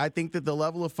you. I think that the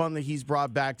level of fun that he's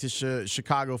brought back to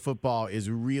Chicago football is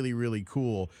really, really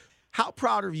cool. How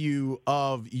proud are you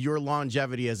of your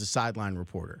longevity as a sideline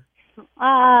reporter?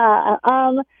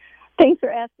 Thanks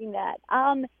for asking that.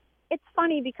 It's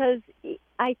funny because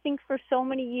I think for so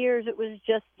many years it was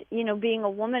just, you know, being a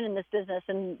woman in this business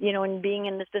and, you know, and being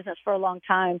in this business for a long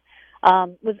time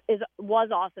was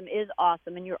awesome, is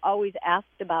awesome, and you're always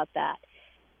asked about that.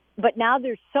 But now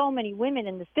there's so many women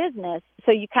in this business,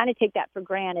 so you kind of take that for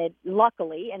granted,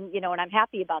 luckily, and, you know, and I'm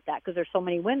happy about that because there's so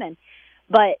many women.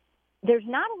 But there's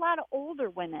not a lot of older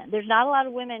women. There's not a lot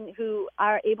of women who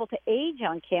are able to age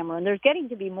on camera, and there's getting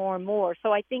to be more and more.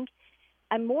 So I think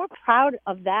I'm more proud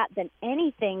of that than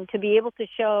anything, to be able to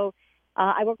show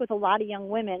I work with a lot of young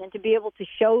women, and to be able to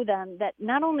show them that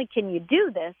not only can you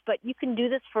do this, but you can do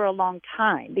this for a long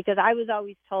time. Because I was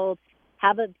always told,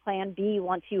 have a plan B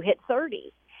once you hit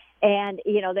 30. And,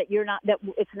 you know, that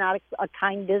it's not a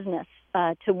kind business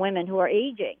to women who are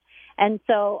aging. And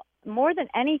so more than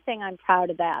anything, I'm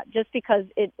proud of that, just because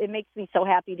it makes me so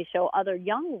happy to show other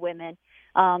young women,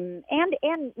 and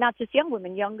not just young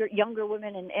women, younger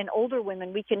women and older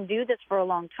women, we can do this for a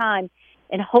long time.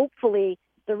 And hopefully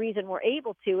the reason we're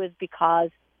able to is because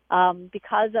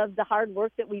because of the hard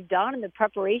work that we've done and the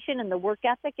preparation and the work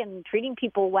ethic and treating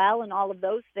people well and all of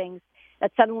those things,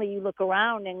 that suddenly you look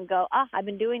around and go, I've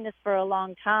been doing this for a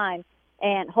long time.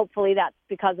 And hopefully that's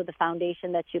because of the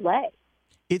foundation that you lay.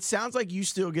 It sounds like you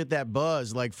still get that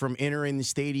buzz, like from entering the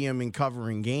stadium and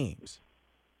covering games.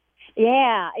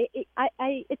 Yeah,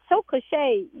 it's so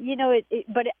cliche,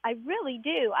 but I really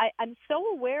do. I'm so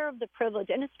aware of the privilege,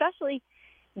 and especially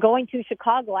going to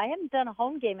Chicago. I haven't done a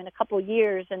home game in a couple of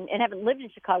years and haven't lived in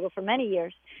Chicago for many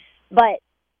years, but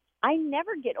I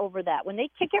never get over that. When they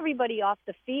kick everybody off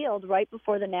the field right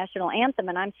before the national anthem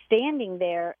and I'm standing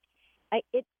there, I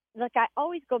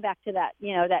always go back to that,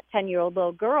 that 10-year-old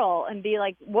little girl and be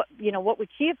like, what would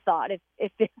she have thought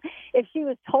if she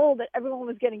was told that everyone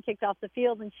was getting kicked off the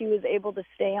field and she was able to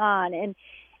stay on?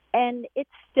 And it's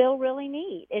still really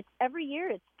neat. It's every year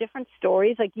it's different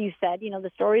stories, like you said.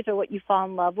 The stories are what you fall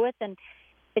in love with, and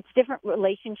it's different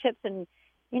relationships. And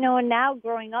and now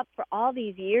growing up for all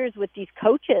these years with these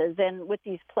coaches and with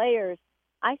these players,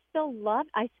 I still love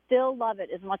it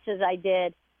as much as I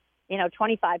did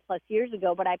 25 plus years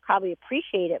ago, but I probably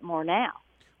appreciate it more now.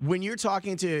 When you're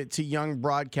talking to young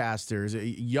broadcasters,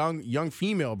 young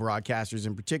female broadcasters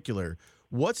in particular,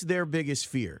 what's their biggest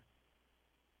fear?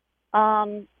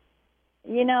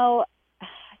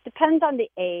 Depends on the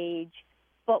age,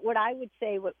 but what I would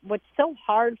say, what's so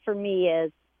hard for me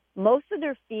is most of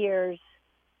their fears,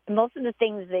 most of the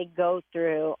things they go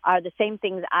through are the same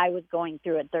things I was going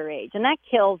through at their age. And that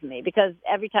kills me because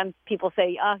every time people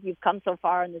say, you've come so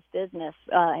far in this business,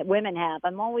 women have,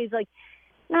 I'm always like,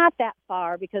 not that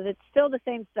far, because it's still the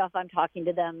same stuff I'm talking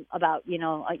to them about,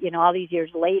 all these years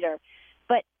later.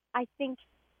 But I think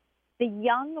the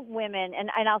young women, and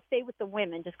I'll stay with the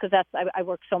women just because I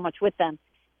work so much with them,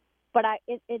 but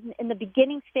in the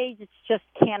beginning stage, it's just,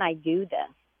 can I do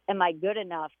this? Am I good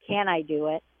enough? Can I do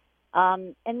it?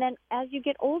 And then as you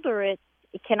get older,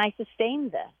 can I sustain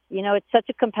this? It's such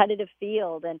a competitive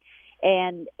field,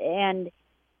 and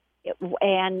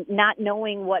not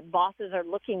knowing what bosses are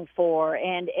looking for,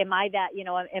 and am I that?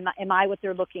 Am I what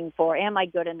they're looking for? Am I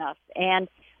good enough? And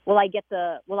will I get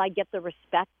the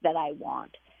respect that I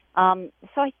want?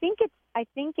 So I think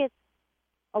it's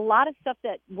a lot of stuff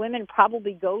that women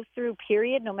probably go through.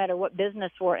 Period. No matter what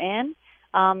business we're in,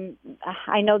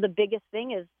 I know the biggest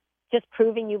thing is just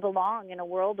proving you belong in a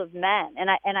world of men.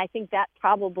 And I think that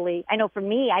probably, I know for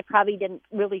me, I probably didn't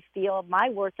really feel my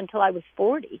worth until I was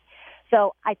 40.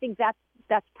 So I think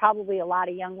that's probably a lot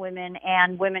of young women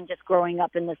and women just growing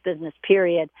up in this business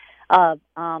period of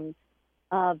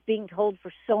being told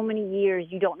for so many years,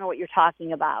 you don't know what you're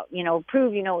talking about,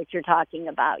 prove you know what you're talking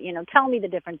about, tell me the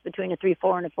difference between a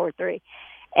 3-4 and a 4-3.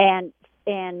 And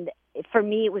for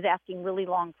me, it was asking really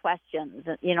long questions,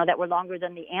 that were longer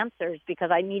than the answers,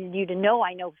 because I needed you to know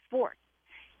I know sports.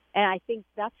 And I think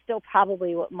that's still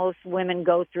probably what most women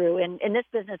go through in this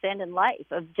business and in life,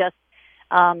 of just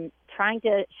trying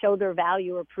to show their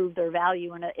value or prove their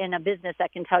value in a business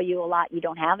that can tell you a lot you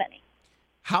don't have any.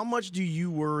 How much do you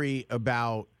worry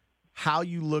about how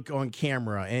you look on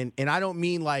camera? And I don't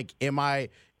mean like, am I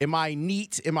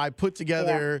neat? Am I put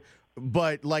together? Yeah.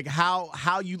 But like how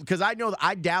you, because I know that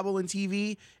I dabble in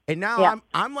TV, and now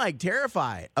I'm like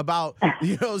terrified about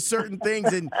certain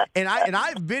things, and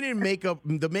I've been in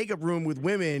the makeup room with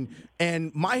women,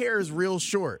 and my hair is real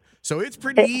short, so it's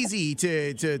pretty easy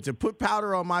to put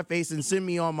powder on my face and send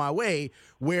me on my way,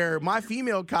 where my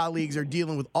female colleagues are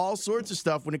dealing with all sorts of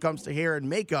stuff when it comes to hair and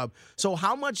makeup. So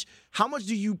how much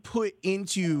do you put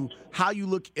into how you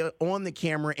look on the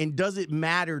camera, and does it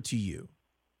matter to you?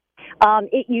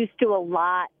 It used to a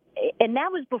lot, and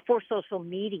that was before social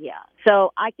media.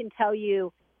 So I can tell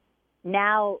you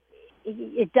now,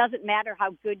 it doesn't matter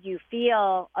how good you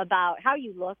feel about how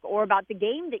you look, or about the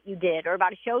game that you did, or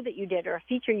about a show that you did, or a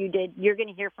feature you did. You're going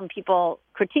to hear from people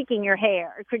critiquing your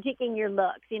hair, or critiquing your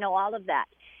looks, all of that.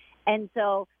 And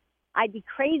so I'd be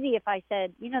crazy if I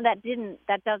said,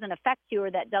 that doesn't affect you,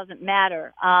 or that doesn't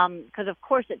matter. Because of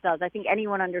course it does. I think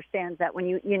anyone understands that when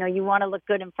you want to look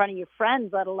good in front of your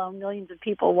friends, let alone millions of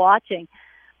people watching.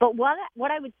 But what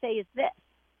I would say is this.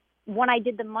 When I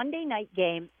did the Monday night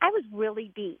game, I was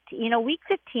really beat. Week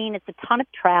 15, it's a ton of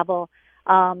travel,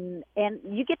 and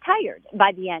you get tired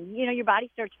by the end. Your body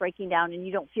starts breaking down, and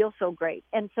you don't feel so great.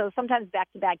 And so sometimes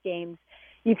back-to-back games,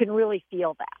 you can really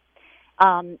feel that.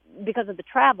 Because of the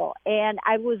travel. And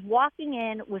I was walking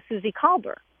in with Susie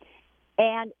Kalber,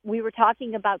 and we were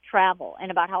talking about travel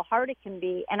and about how hard it can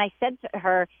be. And I said to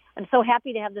her, I'm so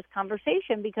happy to have this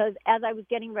conversation, because as I was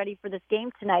getting ready for this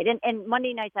game tonight, and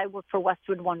Monday nights I work for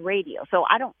Westwood One Radio, so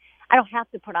I don't have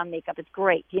to put on makeup. It's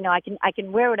great. I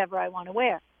can wear whatever I want to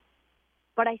wear.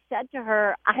 but I said to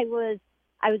her, I was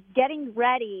getting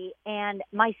ready, and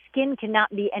my skin cannot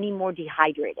be any more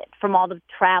dehydrated from all the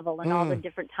travel and all the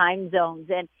different time zones,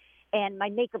 and my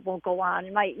makeup won't go on,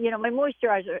 and my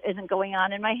moisturizer isn't going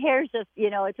on, and my hair's just,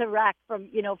 it's a wreck from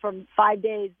 5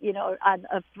 days,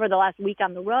 for the last week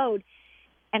on the road.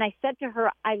 And I said to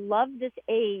her, I love this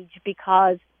age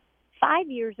because 5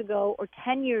 years ago or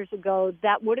 10 years ago,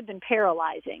 that would have been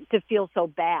paralyzing to feel so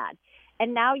bad.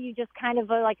 And now you just kind of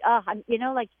are like,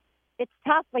 it's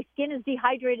tough. My skin is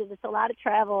dehydrated. It's a lot of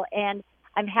travel. And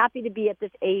I'm happy to be at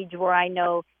this age where I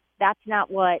know that's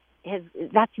not what's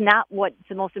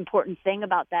the most important thing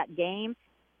about that game.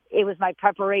 It was my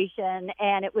preparation,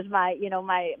 and it was my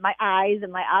eyes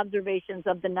and my observations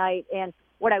of the night and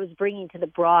what I was bringing to the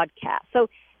broadcast. So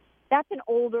that's an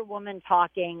older woman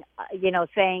talking,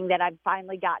 saying that I've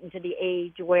finally gotten to the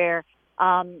age where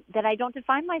that I don't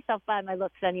define myself by my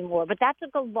looks anymore. But that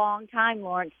took a long time,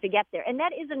 Lawrence, to get there. And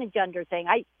that isn't a gender thing.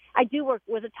 I do work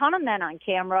with a ton of men on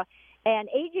camera and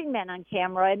aging men on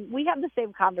camera, and we have the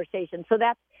same conversation. So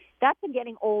that's a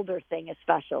getting older thing,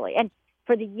 especially. And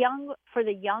for the young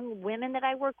women that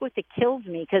I work with, it kills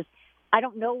me because I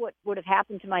don't know what would have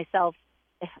happened to my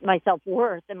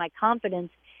self-worth and my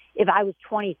confidence if I was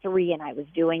 23 and I was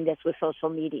doing this with social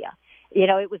media.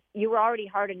 You were already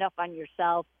hard enough on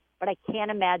yourself, but I can't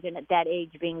imagine at that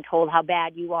age being told how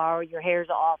bad you are, or your hair's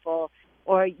awful,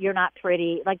 or you're not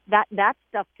pretty. Like that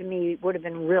stuff to me would have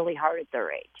been really hard at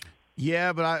their age.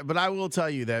 Yeah, but I will tell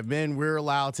you that men, we're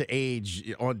allowed to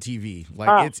age on TV.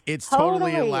 Like it's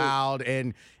totally allowed,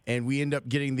 and we end up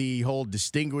getting the whole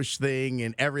distinguished thing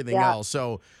and everything else.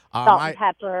 So salt and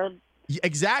pepper.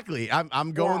 Exactly.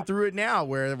 I'm going through it now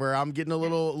where I'm getting a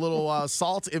little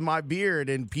salt in my beard,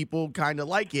 and people kind of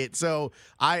like it. So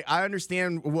I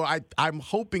understand. Well, I'm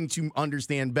hoping to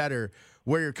understand better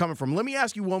where you're coming from. Let me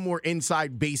ask you one more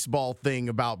inside baseball thing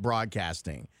about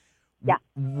broadcasting. Yeah.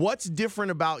 What's different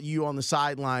about you on the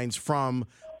sidelines from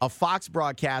a Fox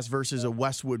broadcast versus a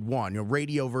Westwood One,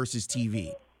 radio versus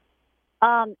TV?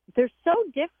 They're so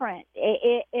different.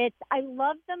 I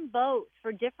love them both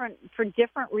for different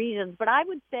reasons. But I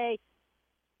would say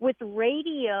with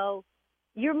radio,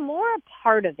 you're more a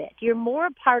part of it. You're more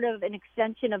a part of an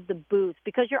extension of the booth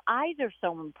because your eyes are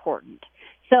so important.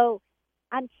 So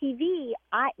on TV,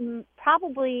 I'm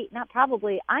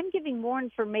giving more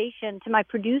information to my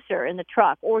producer in the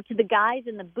truck or to the guys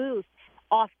in the booth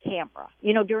off camera,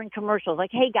 during commercials.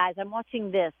 Like, hey guys, I'm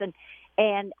watching this and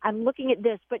I'm looking at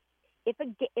this. But if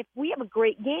we have a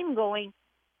great game going,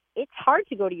 it's hard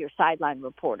to go to your sideline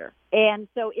reporter. And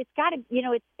so it's got to,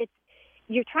 it's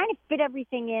you're trying to fit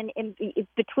everything in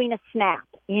between a snap,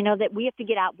 that we have to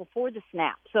get out before the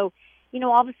snap. So,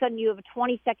 all of a sudden you have a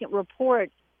 20-second report,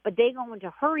 but they go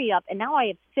into hurry up, and now I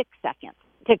have 6 seconds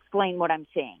to explain what I'm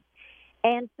seeing.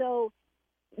 And so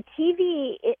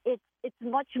TV, it's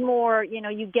much more, you're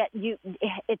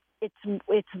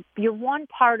one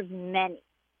part of many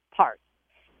parts.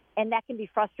 And that can be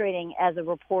frustrating as a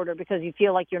reporter because you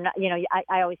feel like you're not,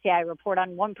 I always say I report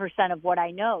on 1% of what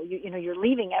I know. You're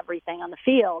leaving everything on the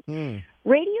field.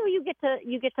 Radio, you get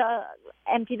to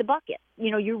empty the bucket.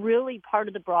 You're really part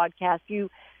of the broadcast. Your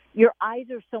eyes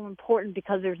are so important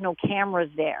because there's no cameras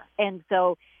there. And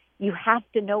so you have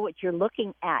to know what you're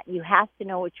looking at. You have to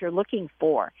know what you're looking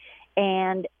for.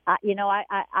 And,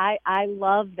 I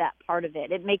love that part of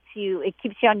it. It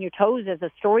keeps you on your toes as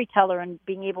a storyteller and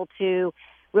being able to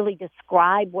really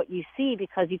describe what you see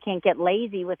because you can't get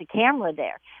lazy with a camera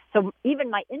there. So even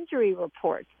my injury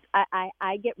reports,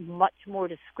 I get much more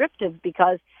descriptive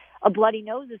because a bloody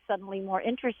nose is suddenly more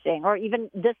interesting. Or even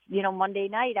this, Monday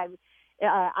night,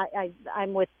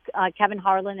 I'm with Kevin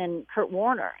Harlan and Kurt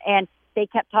Warner, and they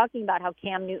kept talking about how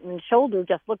Cam Newton's shoulder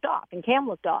just looked off and Cam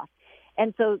looked off.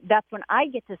 And so that's when I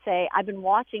get to say, I've been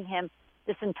watching him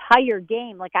this entire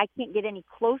game. Like, I can't get any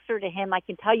closer to him. I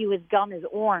can tell you his gum is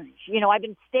orange. I've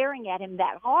been staring at him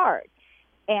that hard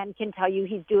and can tell you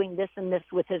he's doing this and this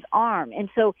with his arm. And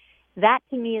so that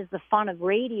to me is the fun of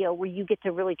radio, where you get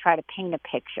to really try to paint a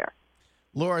picture.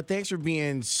 Laura, thanks for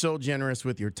being so generous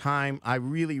with your time. I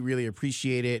really, really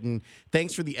appreciate it. And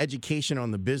thanks for the education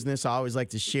on the business. I always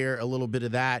like to share a little bit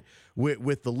of that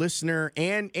with the listener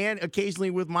and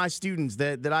occasionally with my students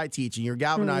that I teach. And your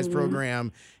Galvanized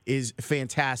program is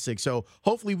fantastic. So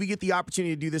hopefully we get the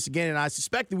opportunity to do this again. And I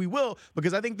suspect that we will,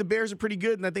 because I think the Bears are pretty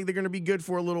good, and I think they're going to be good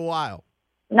for a little while.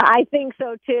 No, I think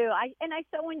so too. I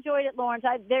so enjoyed it, Lawrence.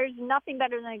 There's nothing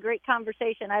better than a great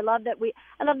conversation. I love that we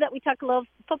talked a little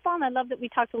football, and I love that we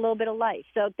talked a little bit of life.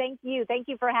 So thank you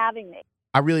for having me.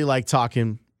 I really like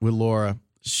talking with Laura.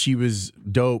 She was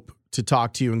dope to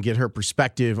talk to and get her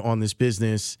perspective on this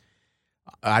business.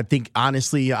 I think,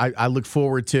 honestly, I look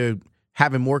forward to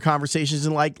having more conversations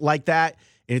and like that.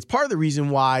 And it's part of the reason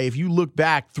why, if you look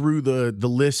back through the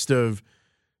list of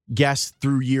guests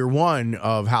through year one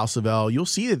of House of L, you'll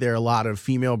see that there are a lot of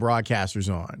female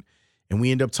broadcasters on. And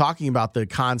we end up talking about the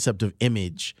concept of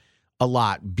image a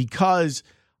lot, because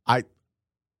I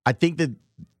think that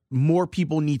more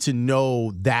people need to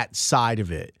know that side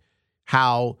of it.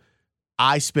 How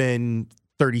I spend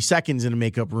 30 seconds in a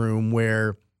makeup room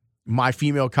where my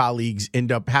female colleagues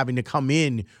end up having to come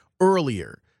in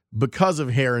earlier because of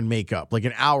hair and makeup, like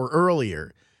an hour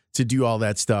earlier, to do all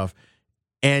that stuff.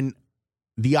 And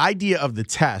the idea of the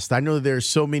test, I know there's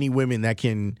so many women that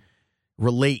can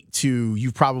relate to.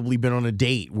 You've probably been on a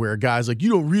date where a guy's like, you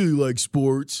don't really like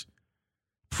sports.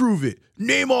 Prove it.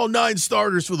 Name all 9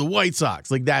 starters for the White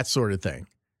Sox, like that sort of thing.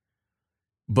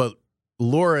 But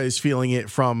Laura is feeling it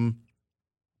from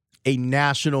a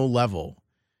national level,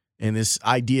 and this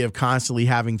idea of constantly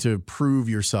having to prove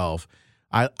yourself.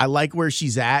 I like where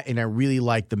she's at, and I really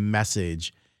like the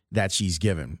message that she's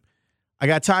given. I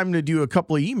got time to do a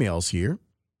couple of emails here.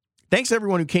 Thanks to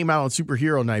everyone who came out on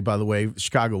Superhero Night, by the way,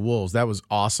 Chicago Wolves. That was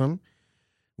awesome.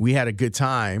 We had a good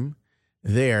time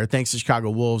there. Thanks to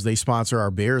Chicago Wolves. They sponsor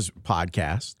our Bears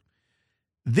podcast.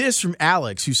 This from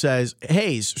Alex, who says,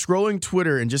 hey, scrolling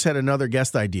Twitter and just had another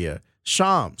guest idea.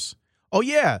 Shams. Oh,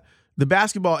 yeah, the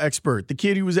basketball expert, the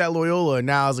kid who was at Loyola and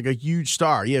now is like a huge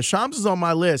star. Yeah, Shams is on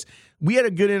my list. We had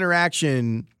a good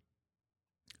interaction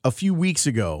a few weeks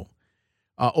ago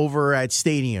over at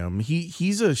Stadium.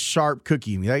 He's a sharp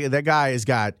cookie. That guy has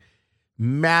got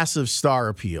massive star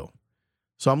appeal.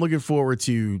 So I'm looking forward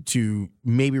to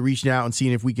maybe reaching out and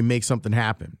seeing if we can make something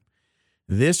happen.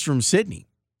 This from Sydney.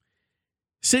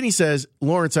 Sydney says,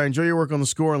 Lawrence, I enjoy your work on The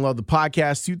Score and love the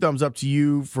podcast. 2 thumbs up to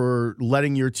you for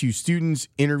letting your 2 students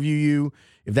interview you.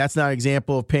 If that's not an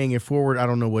example of paying it forward, I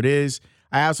don't know what is.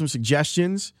 I have some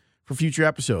suggestions for future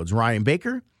episodes. Ryan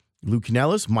Baker, Lou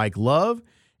Canellis, Mike Love,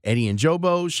 Eddie and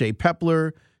Jobo, Shea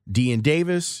Pepler, Dean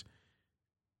Davis.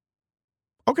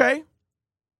 Okay.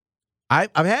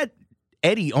 I've had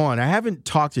Eddie on. I haven't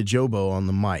talked to Jobo on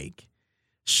the mic.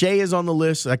 Shea is on the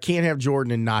list. I can't have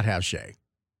Jordan and not have Shea.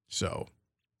 So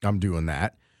I'm doing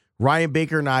that. Ryan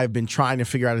Baker and I have been trying to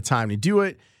figure out a time to do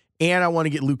it, and I want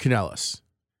to get Lou Canellis.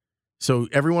 So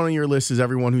everyone on your list is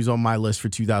everyone who's on my list for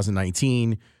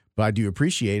 2019, but I do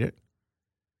appreciate it.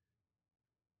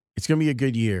 It's going to be a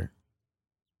good year.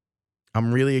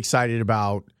 I'm really excited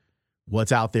about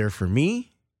what's out there for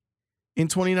me in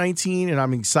 2019, and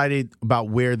I'm excited about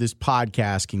where this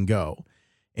podcast can go.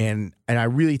 And I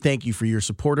really thank you for your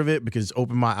support of it, because it's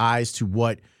opened my eyes to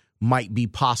what might be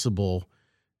possible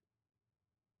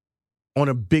on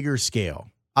a bigger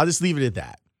scale. I'll just leave it at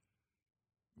that.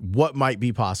 What might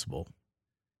be possible?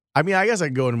 I mean, I guess I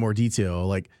can go into more detail.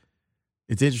 Like,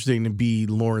 it's interesting to be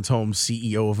Lawrence Holmes,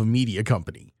 CEO of a media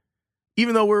company,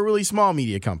 even though we're a really small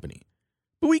media company.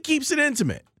 But we keeps it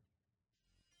intimate,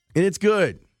 and it's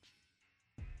good.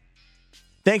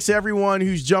 Thanks to everyone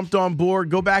who's jumped on board.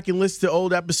 Go back and listen to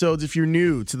old episodes if you're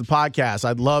new to the podcast.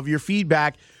 I'd love your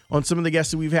feedback on some of the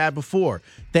guests that we've had before.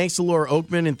 Thanks to Laura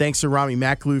Oakman, and thanks to Rami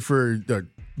Maklu for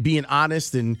being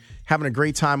honest and having a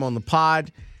great time on the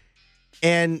pod.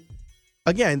 And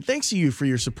again, thanks to you for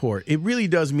your support. It really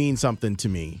does mean something to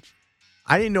me.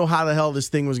 I didn't know how the hell this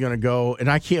thing was going to go, and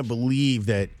I can't believe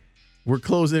that we're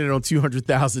closing in on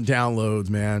 200,000 downloads,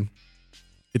 man.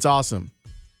 It's awesome.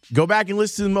 Go back and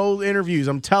listen to some old interviews.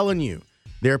 I'm telling you,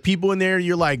 there are people in there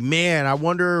you're like, man, I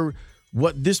wonder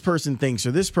what this person thinks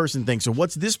or this person thinks or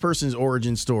what's this person's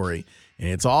origin story. And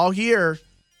it's all here.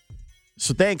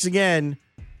 So thanks again.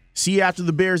 See you after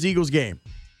the Bears-Eagles game.